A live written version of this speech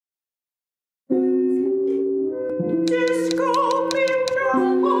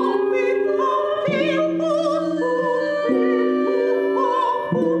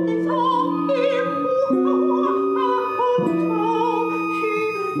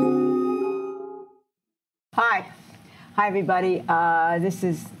Hi, everybody.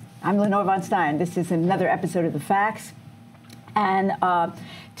 I'm Lenore von Stein. This is another episode of The Facts, and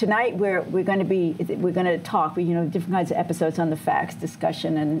tonight we're going to talk. Different kinds of episodes on The Facts,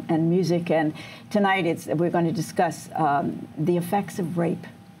 discussion and music, and tonight we're going to discuss the effects of rape.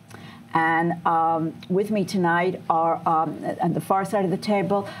 And with me tonight are, on the far side of the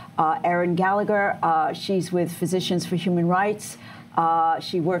table, Erin Gallagher. She's with Physicians for Human Rights.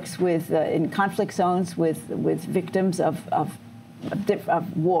 She works in conflict zones with victims of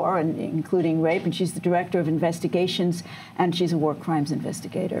war, and including rape, and she's the director of investigations, and she's a war crimes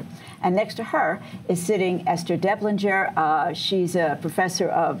investigator. And next to her is sitting Esther Deblinger. She's a professor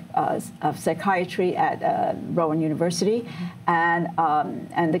of psychiatry at Rowan University, and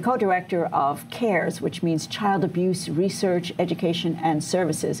the co-director of CARES, which means Child Abuse Research, Education, and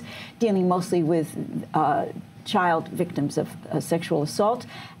Services, dealing mostly with child victims of sexual assault.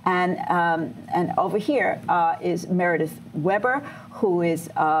 And over here is Meredith Weber, who is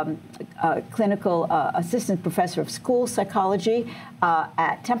a clinical assistant professor of school psychology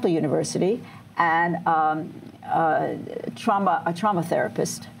at Temple University, and a trauma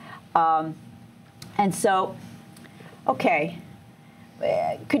therapist. And so, okay,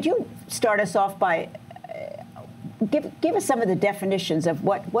 could you start us off by give us some of the definitions of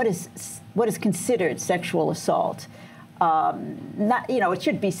what is considered sexual assault? It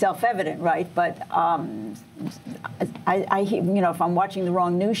should be self-evident, right? But if I'm watching the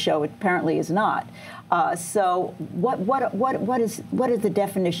wrong news show, it apparently is not. So what are the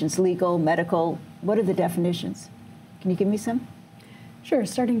definitions? Legal, medical? What are the definitions? Can you give me some? Sure.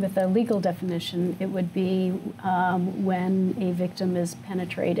 Starting with the legal definition, it would be when a victim is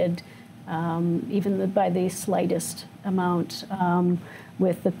penetrated, even by the slightest amount,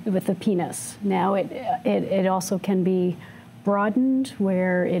 with the penis. Now, it also can be broadened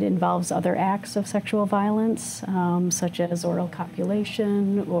where it involves other acts of sexual violence, such as oral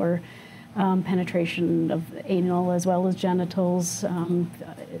copulation or penetration of anal as well as genitals.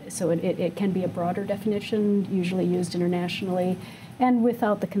 So it can be a broader definition, usually used internationally, and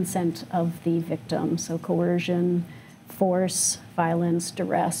without the consent of the victim. So coercion, force, violence,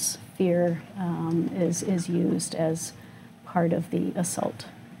 duress, fear is used as part of the assault.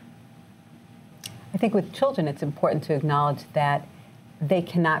 I think with children, it's important to acknowledge that they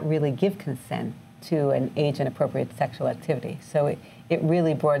cannot really give consent to an age and appropriate sexual activity. So it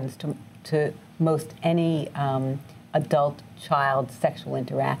really broadens to most any adult-child sexual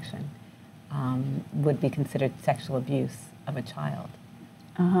interaction would be considered sexual abuse of a child.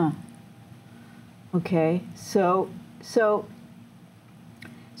 Okay. So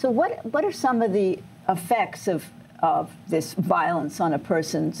what are some of the effects of this violence on a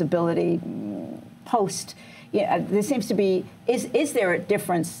person's ability post? There seems to be, is there a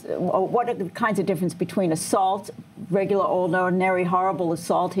difference, or what are the kinds of difference between assault, regular, ordinary, horrible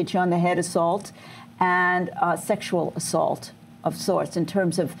assault, hit you on the head assault, and sexual assault of sorts in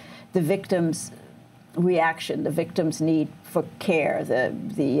terms of the victim's reaction, the victim's need for care,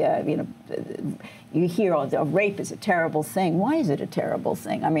 you hear, oh, rape is a terrible thing. Why is it a terrible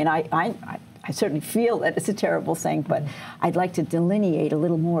thing? I mean, I certainly feel that it's a terrible thing, but I'd like to delineate a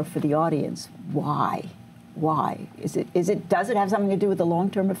little more for the audience. Why? Why? Does it have something to do with the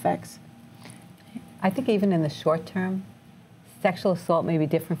long-term effects? I think even in the short term, sexual assault may be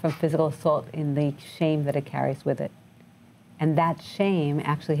different from physical assault in the shame that it carries with it. And that shame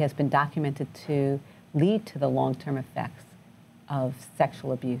actually has been documented to lead to the long-term effects of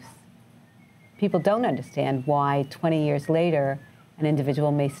sexual abuse. People don't understand why 20 years later an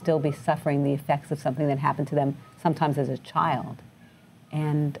individual may still be suffering the effects of something that happened to them sometimes as a child.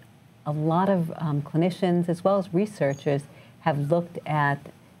 And a lot of clinicians as well as researchers have looked at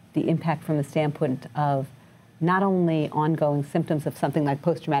the impact from the standpoint of not only ongoing symptoms of something like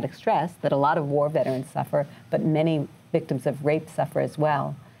post-traumatic stress that a lot of war veterans suffer, but many victims of rape suffer as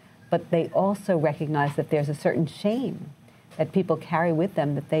well. But they also recognize that there's a certain shame that people carry with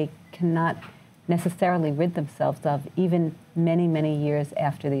them that they cannot necessarily rid themselves of even many, many years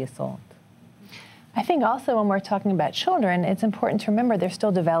after the assault. I think also when we're talking about children, it's important to remember they're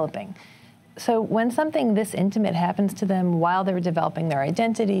still developing. So when something this intimate happens to them while they're developing their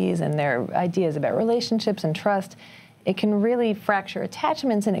identities and their ideas about relationships and trust, it can really fracture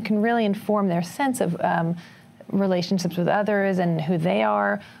attachments, and it can really inform their sense of relationships with others and who they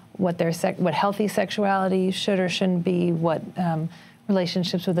are, what healthy sexuality should or shouldn't be, what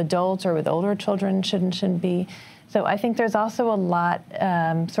relationships with adults or with older children should and shouldn't be. So I think there's also a lot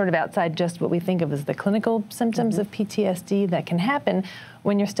sort of outside just what we think of as the clinical symptoms of PTSD that can happen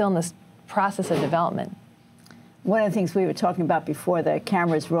when you're still in this process of development. one of the things we were talking about before the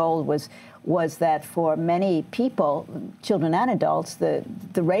cameras rolled was that for many people, children and adults, the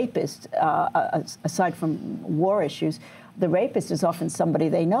rapist, aside from war issues, the rapist is often somebody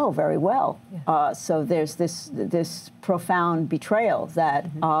they know very well. Yeah. So there's this profound betrayal that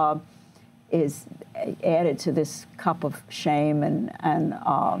is added to this cup of shame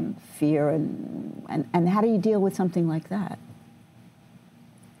and fear, and how do you deal with something like that?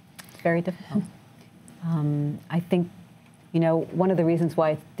 It's very difficult. I think, you know, one of the reasons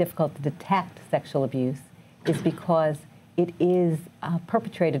why it's difficult to detect sexual abuse is because it is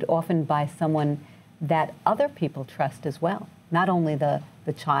perpetrated often by someone that other people trust as well, not only the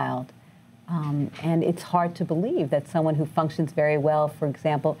child. And it's hard to believe that someone who functions very well, for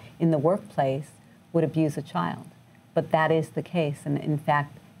example, in the workplace, would abuse a child. But that is the case. And in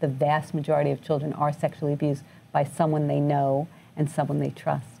fact, the vast majority of children are sexually abused by someone they know and someone they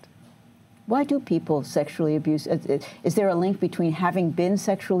trust. Why do people sexually abuse? Is there a link between having been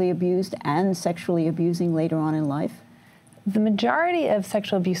sexually abused and sexually abusing later on in life? The majority of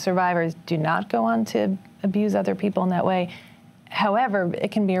sexual abuse survivors do not go on to abuse other people in that way. However,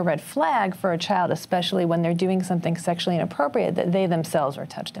 it can be a red flag for a child, especially when they're doing something sexually inappropriate that they themselves were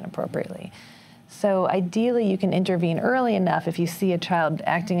touched inappropriately. So ideally, you can intervene early enough if you see a child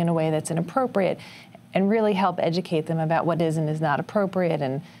acting in a way that's inappropriate and really help educate them about what is and is not appropriate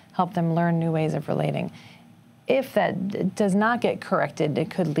and help them learn new ways of relating. If that does not get corrected, it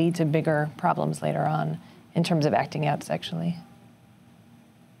could lead to bigger problems later on in terms of acting out sexually.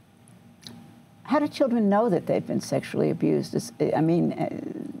 How do children know that they've been sexually abused? I mean,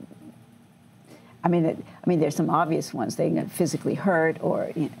 there's some obvious ones. They get physically hurt,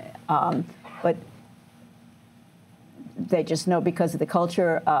 or, but they just know because of the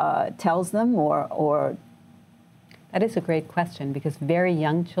culture tells them, or. That is a great question, because very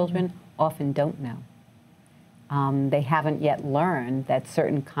young children often don't know. They haven't yet learned that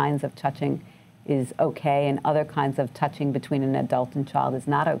certain kinds of touching is okay and other kinds of touching between an adult and child is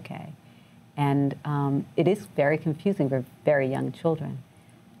not okay. And it is very confusing for very young children.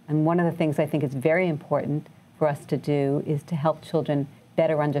 And one of the things I think is very important for us to do is to help children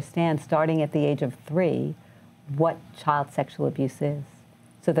better understand, starting at the age of 3, what child sexual abuse is,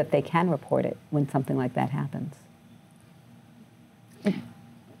 so that they can report it when something like that happens.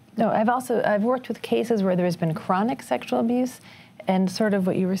 No, I've worked with cases where there's been chronic sexual abuse, and sort of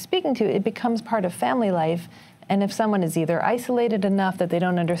what you were speaking to, it becomes part of family life. And if someone is either isolated enough that they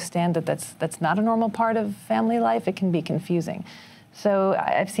don't understand that that's not a normal part of family life, it can be confusing. So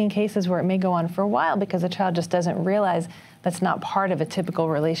I've seen cases where it may go on for a while because a child just doesn't realize that's not part of a typical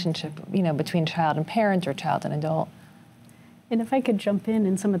relationship, you know, between child and parent or child and adult. And if I could jump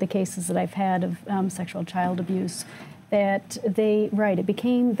in some of the cases that I've had of sexual child abuse, that it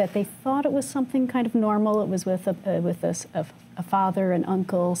became that they thought it was something kind of normal. It was with a father, an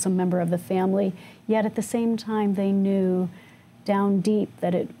uncle, some member of the family. Yet at the same time, they knew down deep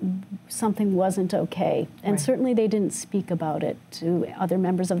that something wasn't okay. And certainly they didn't speak about it to other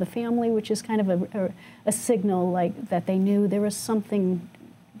members of the family, which is kind of a signal like that they knew there was something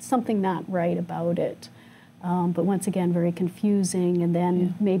not right about it. But once again, very confusing. And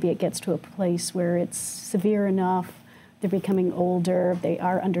then maybe it gets to a place where it's severe enough. They're becoming older. They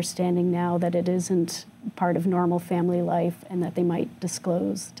are understanding now that it isn't part of normal family life and that they might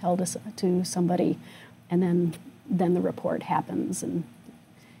tell this to somebody, and then the report happens and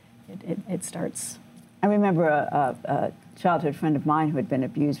it starts. I remember a childhood friend of mine who had been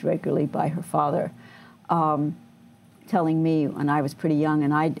abused regularly by her father telling me when I was pretty young,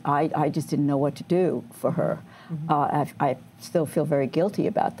 and I just didn't know what to do for her. Mm-hmm. I still feel very guilty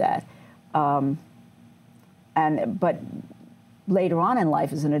about that. But later on in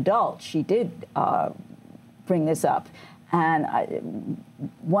life, as an adult, she did bring this up. And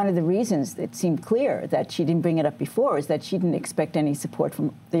one of the reasons it seemed clear that she didn't bring it up before is that she didn't expect any support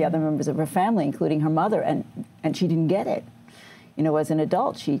from the other members of her family, including her mother, and she didn't get it. You know, as an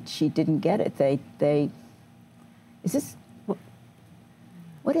adult, she didn't get it.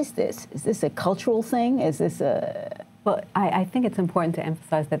 What is this? Is this a cultural thing? Is this a... Well, I think it's important to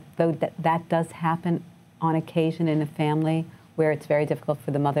emphasize that though that does happen on occasion in a family where it's very difficult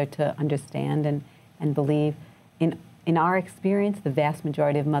for the mother to understand and believe. In our experience, the vast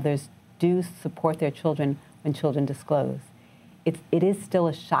majority of mothers do support their children when children disclose. It is still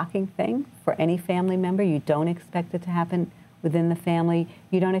a shocking thing for any family member. You don't expect it to happen within the family.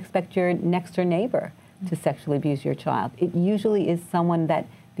 You don't expect your next door neighbor to sexually abuse your child. It usually is someone that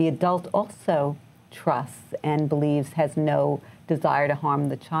the adult also trusts and believes has no desire to harm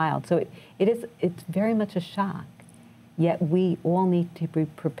the child. So it's very much a shock. Yet we all need to be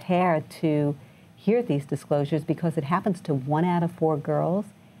prepared to hear these disclosures because it happens to 1 out of 4 girls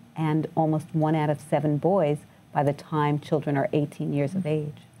and almost 1 out of 7 boys by the time children are 18 years of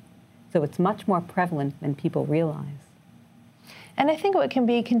age. So it's much more prevalent than people realize. And I think what can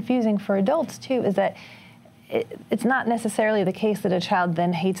be confusing for adults, too, is that it's not necessarily the case that a child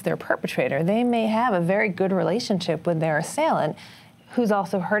then hates their perpetrator. They may have a very good relationship with their assailant who's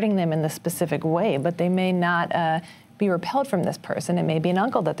also hurting them in this specific way, but they may not be repelled from this person. It may be an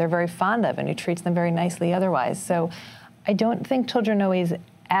uncle that they're very fond of and who treats them very nicely otherwise. So I don't think children always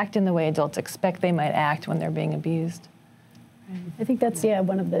act in the way adults expect they might act when they're being abused. I think that's,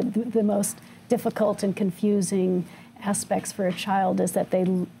 one of the most difficult and confusing aspects for a child is that they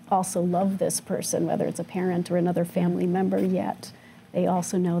also love this person, whether it's a parent or another family member, yet they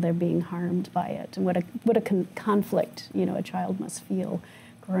also know they're being harmed by it. And what a conflict, a child must feel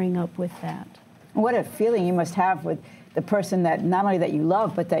growing up with that. What a feeling you must have with the person that not only that you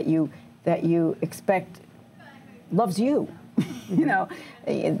love, but that you expect loves you.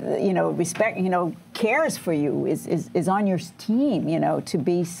 Respect, cares for you, is on your team,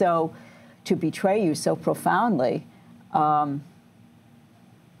 to betray you so profoundly. I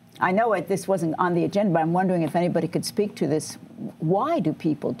know this wasn't on the agenda, but I'm wondering if anybody could speak to this. Why do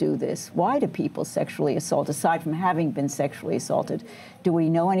people do this? Why do people sexually assault, aside from having been sexually assaulted? Do we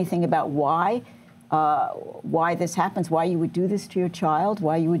know anything about why this happens? Why you would do this to your child?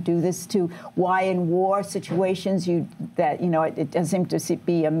 Why you would do this to? Why in war situations it doesn't seem to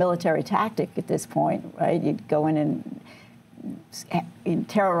be a military tactic at this point, right? You'd go in and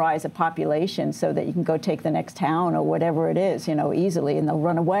terrorize a population so that you can go take the next town or whatever it is, easily, and they'll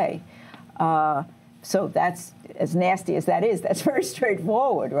run away. So that's, as nasty as that is, that's very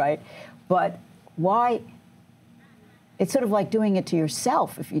straightforward, right? But why? It's sort of like doing it to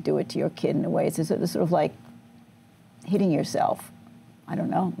yourself if you do it to your kid in a way. It's sort of like hitting yourself. I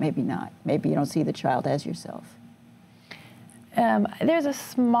don't know, maybe not. Maybe you don't see the child as yourself. There's a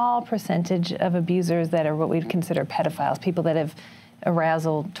small percentage of abusers that are what we'd consider pedophiles, people that have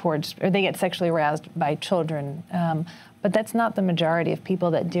arousal towards, or they get sexually aroused by children. But that's not the majority of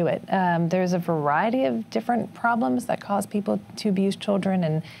people that do it. There's a variety of different problems that cause people to abuse children,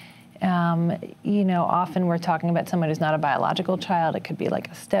 and often we're talking about someone who's not a biological child. It could be like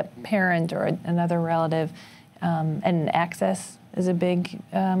a step parent or another relative, and access is a big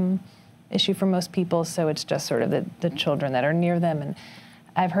issue for most people, so it's just sort of the children that are near them. And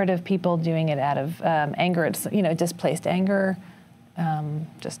I've heard of people doing it out of anger. It's, displaced anger,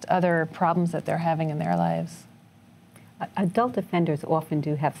 just other problems that they're having in their lives. Adult offenders often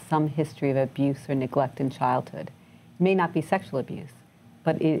do have some history of abuse or neglect in childhood. It may not be sexual abuse,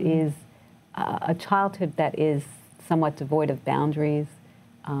 but it is a childhood that is somewhat devoid of boundaries,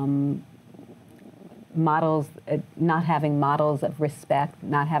 models, not having models of respect,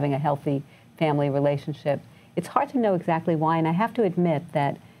 not having a healthy family relationship. It's hard to know exactly why, and I have to admit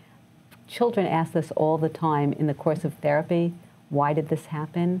that children ask this all the time in the course of therapy. Why did this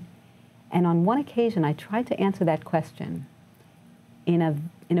happen? And on one occasion, I tried to answer that question in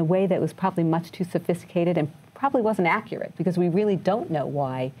a way that was probably much too sophisticated and probably wasn't accurate, because we really don't know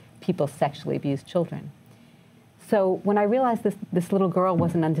why people sexually abuse children. So when I realized this little girl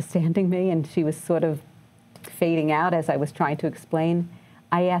wasn't understanding me and she was sort of fading out as I was trying to explain,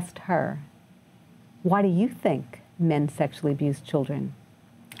 I asked her, "Why do you think men sexually abuse children?"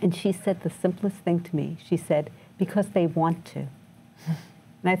 And she said the simplest thing to me. She said, "Because they want to."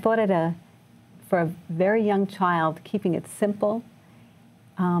 And I thought for a very young child, keeping it simple,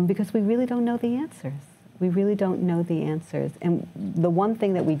 because we really don't know the answers. We really don't know the answers. And the one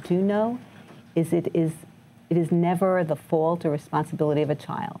thing that we do know is it is never the fault or responsibility of a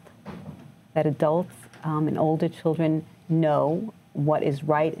child. That adults and older children know what is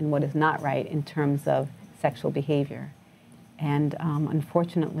right and what is not right in terms of sexual behavior. And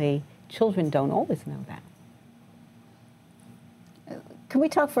unfortunately, children don't always know that. Can we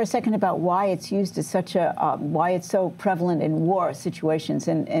talk for a second about why it's used as such why it's so prevalent in war situations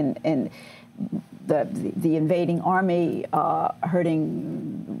and the invading army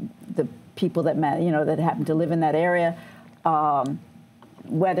hurting the people that that happen to live in that area,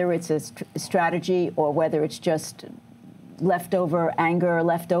 whether it's a strategy or whether it's just leftover anger,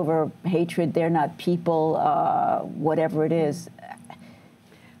 leftover hatred, they're not people, whatever it is.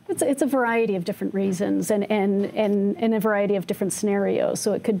 It's a variety of different reasons and a variety of different scenarios.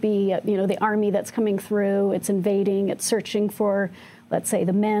 So it could be, the army that's coming through, it's invading, it's searching for, let's say,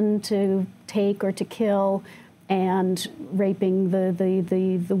 the men to take or to kill, and raping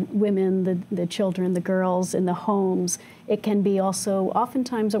the women, the children, the girls in the homes. It can be also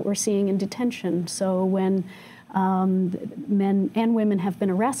oftentimes what we're seeing in detention. So when Men and women have been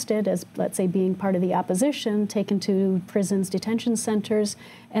arrested as, let's say, being part of the opposition, taken to prisons, detention centers,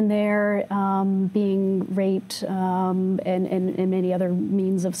 and they're being raped and many other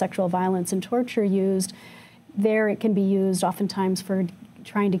means of sexual violence and torture used. There it can be used oftentimes for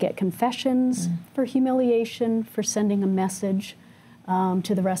trying to get confessions, for humiliation, for sending a message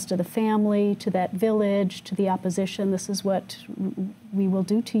to the rest of the family, to that village, to the opposition. This is what we will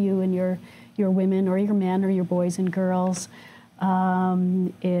do to you and your women or your men or your boys and girls.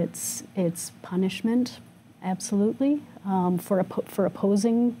 It's punishment, absolutely, for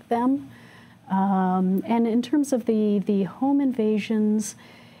opposing them. And in terms of the home invasions,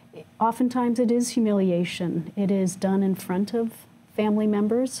 oftentimes it is humiliation. It is done in front of family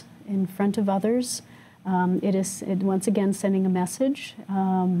members, in front of others. It is, once again, sending a message.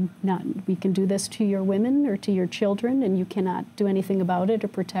 We can do this to your women or to your children, and you cannot do anything about it or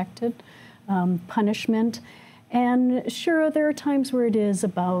protect it. Punishment. And sure, there are times where it is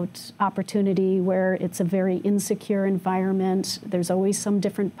about opportunity, where it's a very insecure environment. There's always some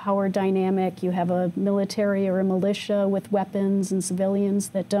different power dynamic. You have a military or a militia with weapons and civilians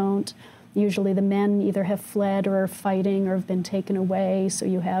that don't. Usually the men either have fled or are fighting or have been taken away, so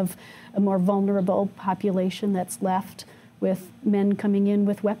you have a more vulnerable population that's left with men coming in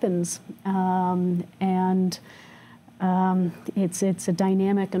with weapons. It's a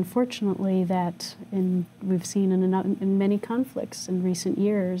dynamic, unfortunately, that we've seen in many conflicts in recent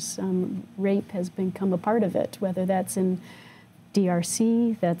years. Rape has become a part of it, whether that's in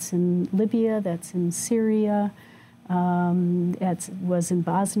DRC, that's in Libya, that's in Syria, it was in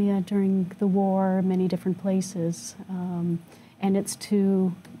Bosnia during the war, many different places. And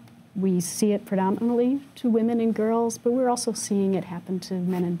we see it predominantly to women and girls, but we're also seeing it happen to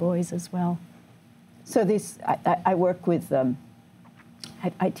men and boys as well. So I work with,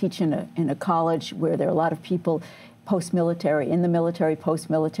 I teach in a college where there are a lot of people post-military, in the military,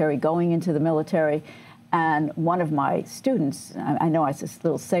 post-military, going into the military. And one of my students, I know it's a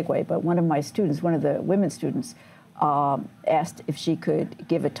little segue, but one of my students, one of the women students, asked if she could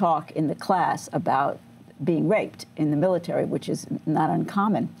give a talk in the class about being raped in the military, which is not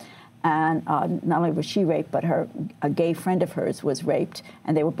uncommon. And not only was she raped, but a gay friend of hers was raped,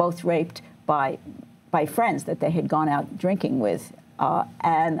 and they were both raped by friends that they had gone out drinking with. So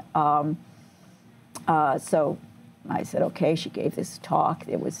I said, okay, she gave this talk.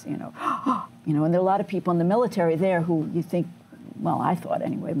 It was, and there are a lot of people in the military there who you think, well, I thought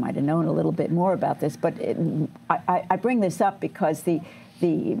anyway, might have known a little bit more about this. But I bring this up because the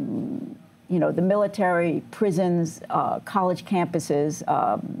military, prisons, college campuses,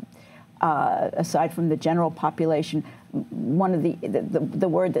 aside from the general population, one of the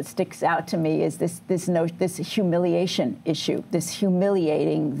word that sticks out to me is this humiliation issue, this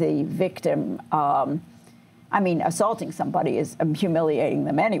humiliating the victim. Assaulting somebody is humiliating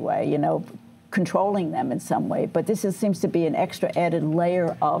them anyway, controlling them in some way. But this seems to be an extra added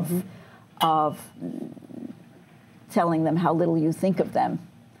layer of telling them how little you think of them.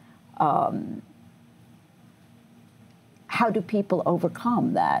 How do people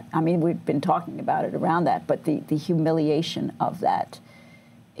overcome that? I mean, we've been talking about it around that, but the humiliation of that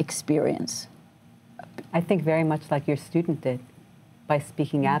experience. I think very much like your student did, by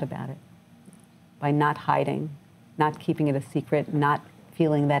speaking out about it, by not hiding, not keeping it a secret, not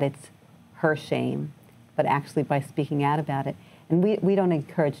feeling that it's her shame, but actually by speaking out about it. And we don't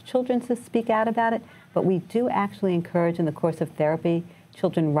encourage children to speak out about it, but we do actually encourage, in the course of therapy,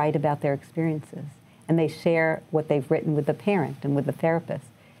 children write about their experiences. And they share what they've written with the parent and with the therapist,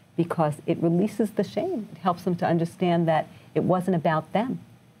 because it releases the shame. It helps them to understand that it wasn't about them.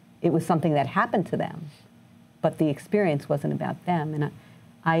 It was something that happened to them, but the experience wasn't about them. And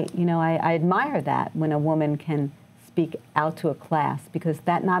I admire that when a woman can speak out to a class, because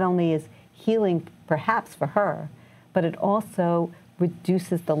that not only is healing perhaps for her, but it also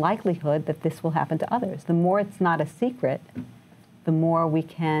reduces the likelihood that this will happen to others. The more it's not a secret, the more we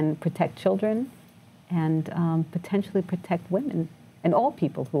can protect children and potentially protect women and all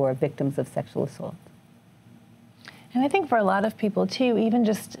people who are victims of sexual assault. And I think for a lot of people too, even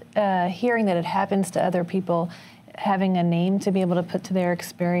just hearing that it happens to other people, having a name to be able to put to their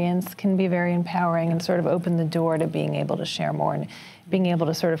experience can be very empowering and sort of open the door to being able to share more and being able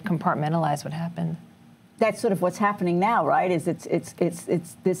to sort of compartmentalize what happened. That's sort of what's happening now, right? Is it's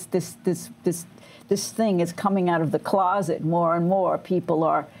this thing is coming out of the closet more and more. People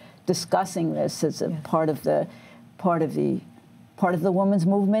are discussing this as a part of the women's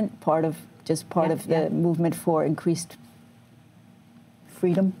movement, part of the movement for increased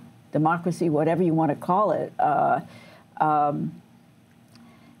freedom, democracy, whatever you want to call it.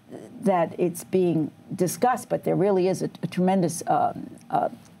 that it's being discussed, but there really is a tremendous,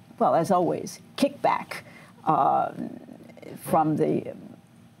 well, as always, kickback from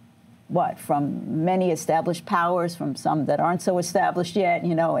from many established powers, from some that aren't so established yet,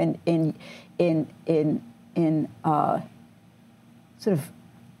 you know, in sort of,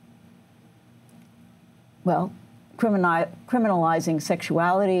 well, criminalizing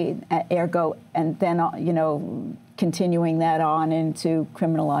sexuality, ergo, and then, you know, continuing that on into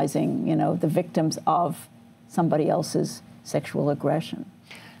criminalizing, you know, the victims of somebody else's sexual aggression.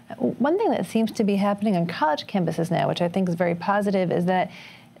 One thing that seems to be happening on college campuses now, which I think is very positive, is that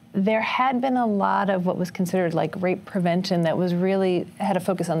there had been a lot of what was considered like rape prevention that was really had a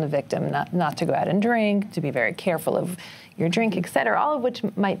focus on the victim, not to go out and drink, to be very careful of your drink, et cetera, all of which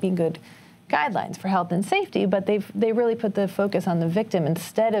might be good guidelines for health and safety, but they really put the focus on the victim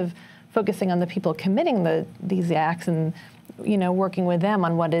instead of focusing on the people committing these acts and, you know, working with them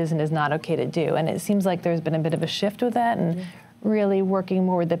on what is and is not okay to do. And it seems like there's been a bit of a shift with that and really working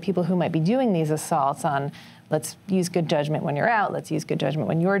more with the people who might be doing these assaults on, let's use good judgment when you're out, let's use good judgment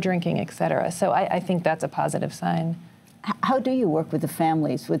when you're drinking, et cetera. So I think that's a positive sign. How do you work with the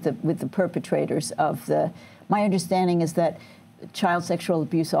families, with the perpetrators of the, my understanding is that child sexual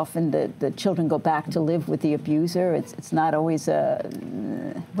abuse, often the children go back to live with the abuser. It's not always a...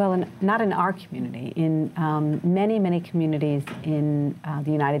 Well, not in our community. In many communities in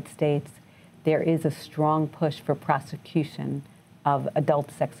the United States, there is a strong push for prosecution of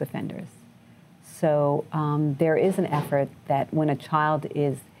adult sex offenders. So there is an effort that when a child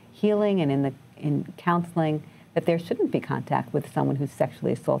is healing and in counseling, that there shouldn't be contact with someone who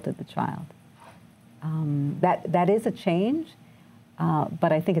sexually assaulted the child. That is a change,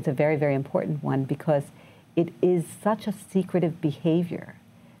 but I think it's a very, very important one because it is such a secretive behavior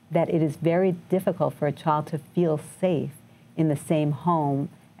that it is very difficult for a child to feel safe in the same home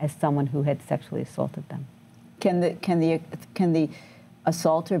as someone who had sexually assaulted them. Can the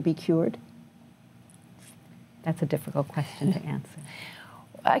assaulter be cured? That's a difficult question to answer.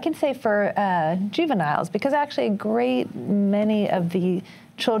 I can say for juveniles, because actually a great many of the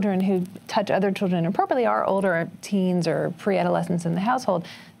children who touch other children inappropriately are older teens or pre-adolescents in the household,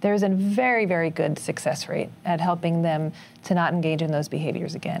 there's a very, very good success rate at helping them to not engage in those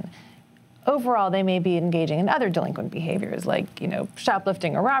behaviors again. Overall, they may be engaging in other delinquent behaviors like, you know,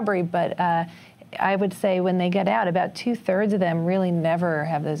 shoplifting or robbery, but I would say when they get out, about 2/3 of them really never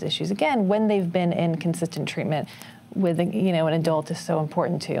have those issues again when they've been in consistent treatment with, you know, an adult is so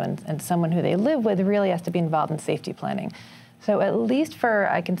important too, and someone who they live with really has to be involved in safety planning. So at least for,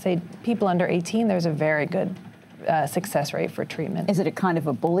 I can say, people under 18, there's a very good success rate for treatment. Is it a kind of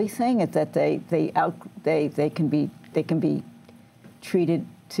a bully thing? Is that they can be treated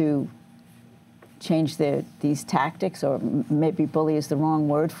to change these tactics, or maybe bully is the wrong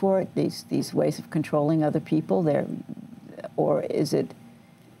word for it, these ways of controlling other people there, or is it,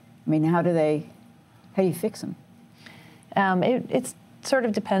 I mean, how do you fix them? It sort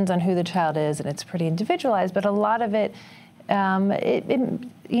of depends on who the child is, and it's pretty individualized, but a lot of it,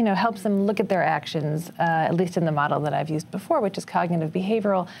 you know, helps them look at their actions, at least in the model that I've used before, which is cognitive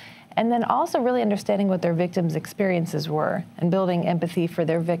behavioral, and then also really understanding what their victim's experiences were and building empathy for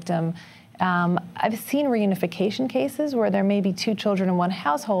their victim. I've seen reunification cases where there may be two children in one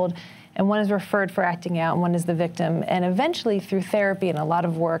household and one is referred for acting out and one is the victim. And eventually through therapy and a lot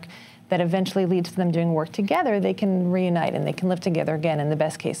of work that eventually leads to them doing work together, they can reunite and they can live together again in the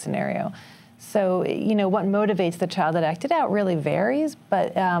best case scenario. So, you know, what motivates the child that acted out really varies,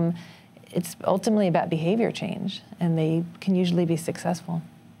 but it's ultimately about behavior change and they can usually be successful.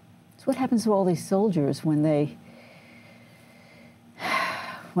 So what happens to all these soldiers when the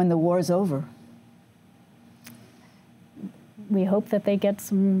war's over? We hope that they get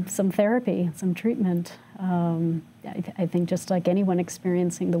some therapy, some treatment. I think just like anyone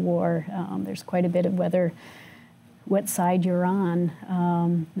experiencing the war, there's quite a bit of what side you're on.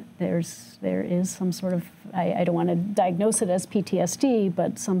 There is some sort of, I don't want to diagnose it as PTSD,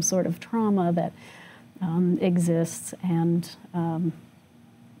 but some sort of trauma that exists. And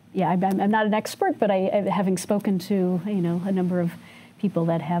yeah, I'm not an expert, but having spoken to, you know, a number of people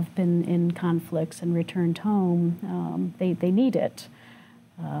that have been in conflicts and returned home, they need it,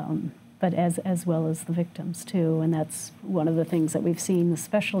 but as well as the victims too. And that's one of the things that we've seen,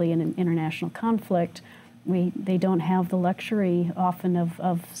 especially in an international conflict. They don't have the luxury often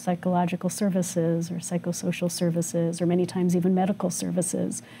of psychological services or psychosocial services, or many times even medical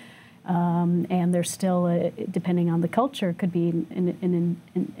services. And there's still, depending on the culture, could be an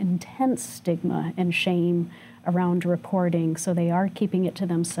intense stigma and shame around reporting, so they are keeping it to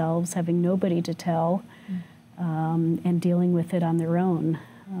themselves, having nobody to tell, and dealing with it on their own.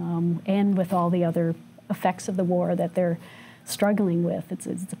 and with all the other effects of the war that they're struggling with. It's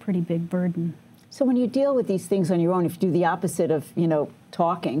a pretty big burden. So when you deal with these things on your own, if you do the opposite of,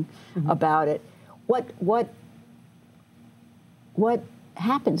 talking about it, what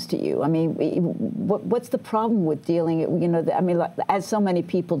happens to you? I mean, what's the problem with dealing it? I mean, as so many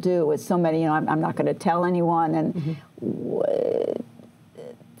people do, as so many, I'm not going to tell anyone, and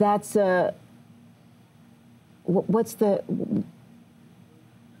that's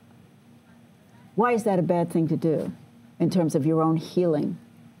why is that a bad thing to do in terms of your own healing?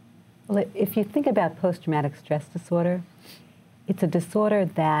 Well, if you think about post-traumatic stress disorder, it's a disorder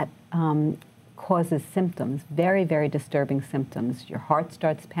that causes symptoms, very, very disturbing symptoms. Your heart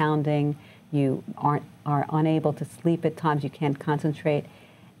starts pounding, you are unable to sleep at times, you can't concentrate,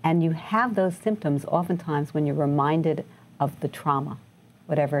 and you have those symptoms oftentimes when you're reminded of the trauma,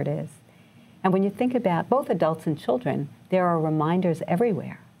 whatever it is. And when you think about both adults and children, there are reminders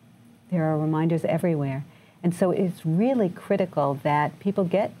everywhere. There are reminders everywhere. And so it's really critical that people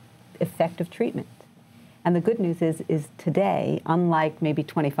get effective treatment. And the good news is today, unlike maybe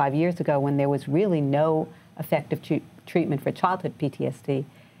 25 years ago when there was really no effective treatment for childhood PTSD,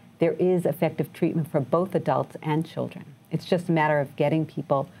 there is effective treatment for both adults and children. It's just a matter of getting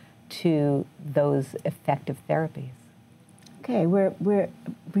people to those effective therapies. Okay, we're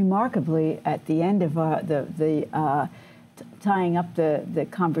remarkably at the end of tying up the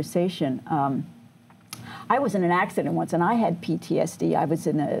conversation. I was in an accident once, and I had PTSD. I was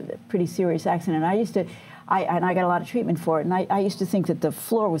in a pretty serious accident. And I got a lot of treatment for it. And I used to think that the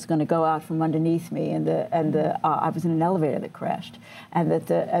floor was going to go out from underneath me, and I was in an elevator that crashed, and that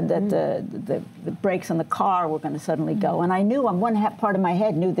the brakes on the car were going to suddenly go. And I knew on one part of my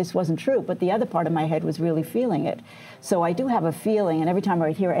head knew this wasn't true, but the other part of my head was really feeling it. So I do have a feeling, and every time I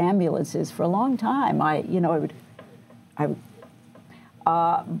would hear ambulances for a long time,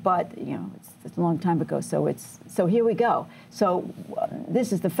 but it's a long time ago. So here we go. So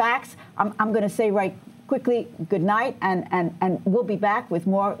this is the facts. I'm going to say right quickly good night, and we'll be back with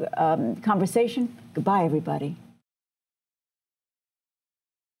more conversation. Goodbye, everybody.